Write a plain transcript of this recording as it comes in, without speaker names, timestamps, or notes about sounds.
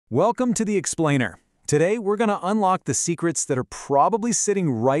Welcome to the Explainer. Today, we're going to unlock the secrets that are probably sitting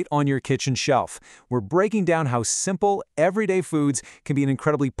right on your kitchen shelf. We're breaking down how simple, everyday foods can be an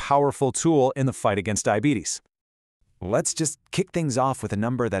incredibly powerful tool in the fight against diabetes. Let's just kick things off with a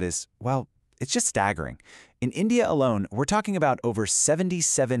number that is, well, it's just staggering. In India alone, we're talking about over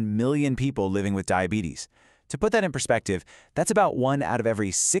 77 million people living with diabetes. To put that in perspective, that's about 1 out of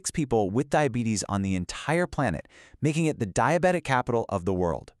every 6 people with diabetes on the entire planet, making it the diabetic capital of the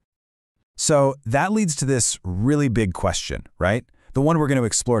world. So that leads to this really big question, right? The one we're going to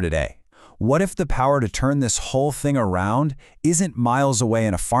explore today. What if the power to turn this whole thing around isn't miles away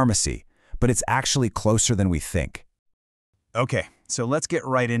in a pharmacy, but it's actually closer than we think? Okay, so let's get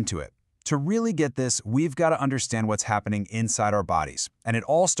right into it. To really get this, we've got to understand what's happening inside our bodies. And it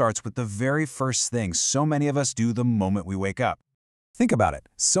all starts with the very first thing so many of us do the moment we wake up. Think about it.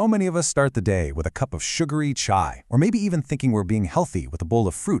 So many of us start the day with a cup of sugary chai, or maybe even thinking we're being healthy with a bowl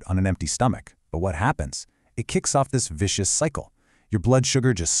of fruit on an empty stomach. But what happens? It kicks off this vicious cycle. Your blood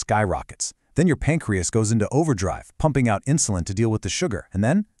sugar just skyrockets. Then your pancreas goes into overdrive, pumping out insulin to deal with the sugar, and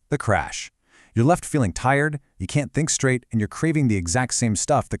then the crash. You're left feeling tired, you can't think straight, and you're craving the exact same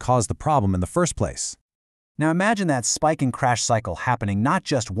stuff that caused the problem in the first place. Now imagine that spike and crash cycle happening not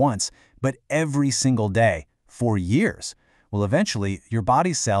just once, but every single day, for years. Well, eventually, your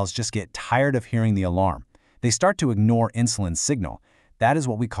body's cells just get tired of hearing the alarm. They start to ignore insulin's signal. That is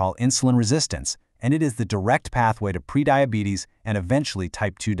what we call insulin resistance, and it is the direct pathway to prediabetes and eventually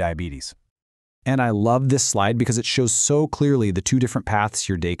type 2 diabetes. And I love this slide because it shows so clearly the two different paths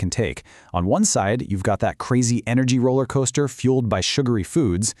your day can take. On one side, you've got that crazy energy roller coaster fueled by sugary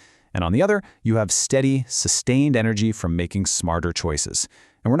foods, and on the other, you have steady, sustained energy from making smarter choices.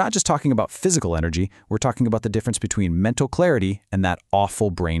 And we're not just talking about physical energy, we're talking about the difference between mental clarity and that awful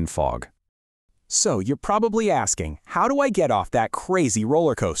brain fog. So you're probably asking, how do I get off that crazy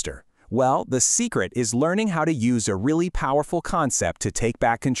roller coaster? Well, the secret is learning how to use a really powerful concept to take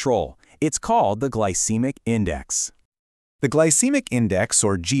back control. It's called the glycemic index. The glycemic index,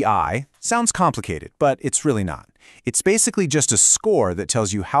 or GI, sounds complicated, but it's really not. It's basically just a score that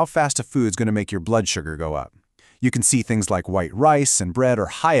tells you how fast a food's going to make your blood sugar go up. You can see things like white rice and bread are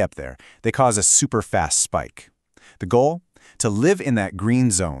high up there. They cause a super fast spike. The goal? To live in that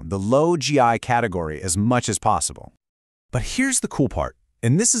green zone, the low GI category, as much as possible. But here's the cool part,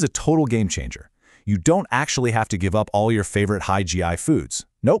 and this is a total game changer. You don't actually have to give up all your favorite high GI foods.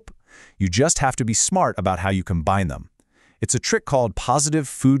 Nope. You just have to be smart about how you combine them. It's a trick called positive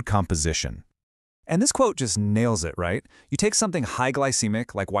food composition. And this quote just nails it, right? You take something high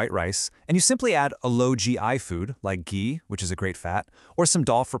glycemic, like white rice, and you simply add a low GI food, like ghee, which is a great fat, or some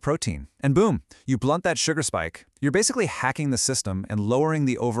dal for protein. And boom, you blunt that sugar spike. You're basically hacking the system and lowering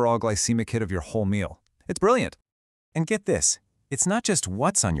the overall glycemic hit of your whole meal. It's brilliant. And get this, it's not just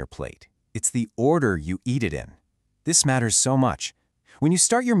what's on your plate, it's the order you eat it in. This matters so much. When you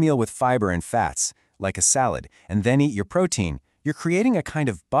start your meal with fiber and fats, like a salad, and then eat your protein, you're creating a kind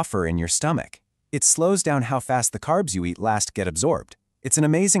of buffer in your stomach. It slows down how fast the carbs you eat last get absorbed. It's an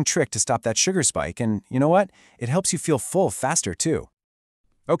amazing trick to stop that sugar spike, and you know what? It helps you feel full faster too.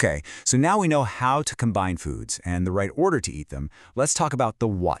 Okay, so now we know how to combine foods and the right order to eat them. Let's talk about the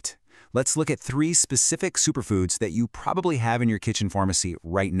what. Let's look at 3 specific superfoods that you probably have in your kitchen pharmacy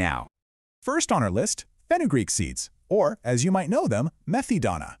right now. First on our list, fenugreek seeds, or as you might know them, Methi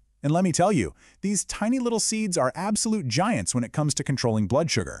dana. And let me tell you, these tiny little seeds are absolute giants when it comes to controlling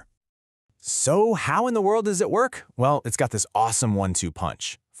blood sugar. So how in the world does it work? Well, it's got this awesome 1-2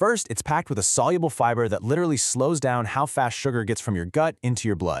 punch. First, it's packed with a soluble fiber that literally slows down how fast sugar gets from your gut into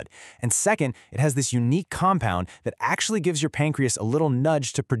your blood. And second, it has this unique compound that actually gives your pancreas a little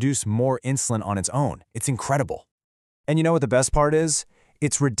nudge to produce more insulin on its own. It's incredible. And you know what the best part is?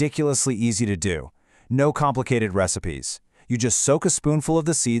 It's ridiculously easy to do. No complicated recipes. You just soak a spoonful of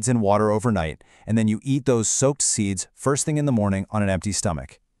the seeds in water overnight, and then you eat those soaked seeds first thing in the morning on an empty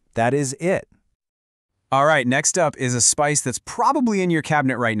stomach. That is it. All right, next up is a spice that's probably in your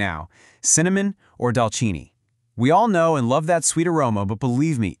cabinet right now, cinnamon or Dalchini. We all know and love that sweet aroma, but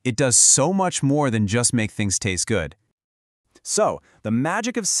believe me, it does so much more than just make things taste good. So, the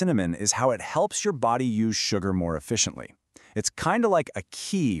magic of cinnamon is how it helps your body use sugar more efficiently. It's kind of like a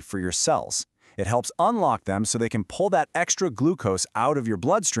key for your cells. It helps unlock them so they can pull that extra glucose out of your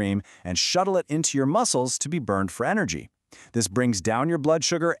bloodstream and shuttle it into your muscles to be burned for energy. This brings down your blood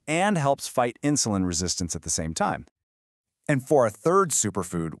sugar and helps fight insulin resistance at the same time. And for our third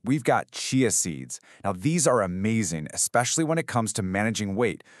superfood, we've got chia seeds. Now, these are amazing, especially when it comes to managing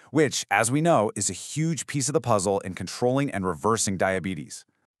weight, which, as we know, is a huge piece of the puzzle in controlling and reversing diabetes.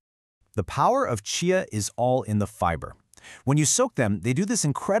 The power of chia is all in the fiber. When you soak them, they do this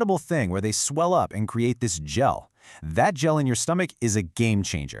incredible thing where they swell up and create this gel. That gel in your stomach is a game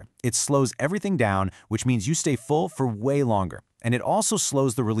changer. It slows everything down, which means you stay full for way longer. And it also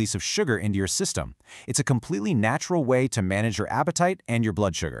slows the release of sugar into your system. It's a completely natural way to manage your appetite and your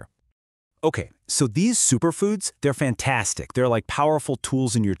blood sugar. Okay, so these superfoods, they're fantastic. They're like powerful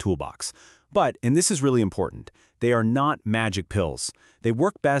tools in your toolbox. But, and this is really important, they are not magic pills. They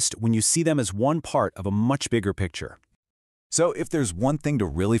work best when you see them as one part of a much bigger picture. So if there's one thing to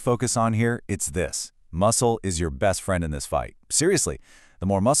really focus on here, it's this. Muscle is your best friend in this fight. Seriously, the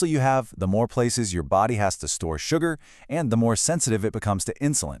more muscle you have, the more places your body has to store sugar, and the more sensitive it becomes to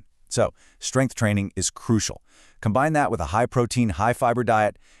insulin. So, strength training is crucial. Combine that with a high-protein, high-fiber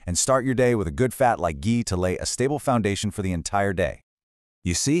diet, and start your day with a good fat like ghee to lay a stable foundation for the entire day.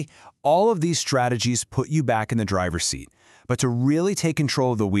 You see, all of these strategies put you back in the driver's seat. But to really take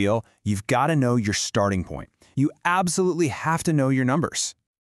control of the wheel, you've got to know your starting point. You absolutely have to know your numbers.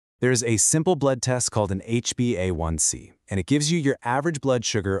 There's a simple blood test called an HbA1c, and it gives you your average blood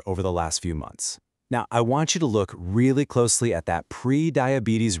sugar over the last few months. Now, I want you to look really closely at that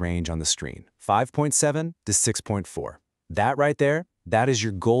pre-diabetes range on the screen, 5.7 to 6.4. That right there, that is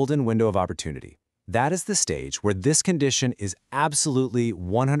your golden window of opportunity. That is the stage where this condition is absolutely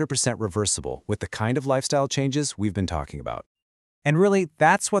 100% reversible with the kind of lifestyle changes we've been talking about. And really,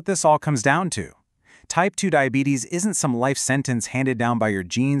 that's what this all comes down to. Type 2 diabetes isn't some life sentence handed down by your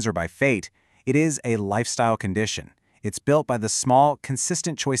genes or by fate. It is a lifestyle condition. It's built by the small,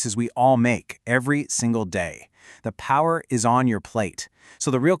 consistent choices we all make every single day. The power is on your plate.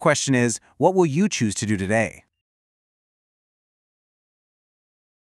 So the real question is, what will you choose to do today?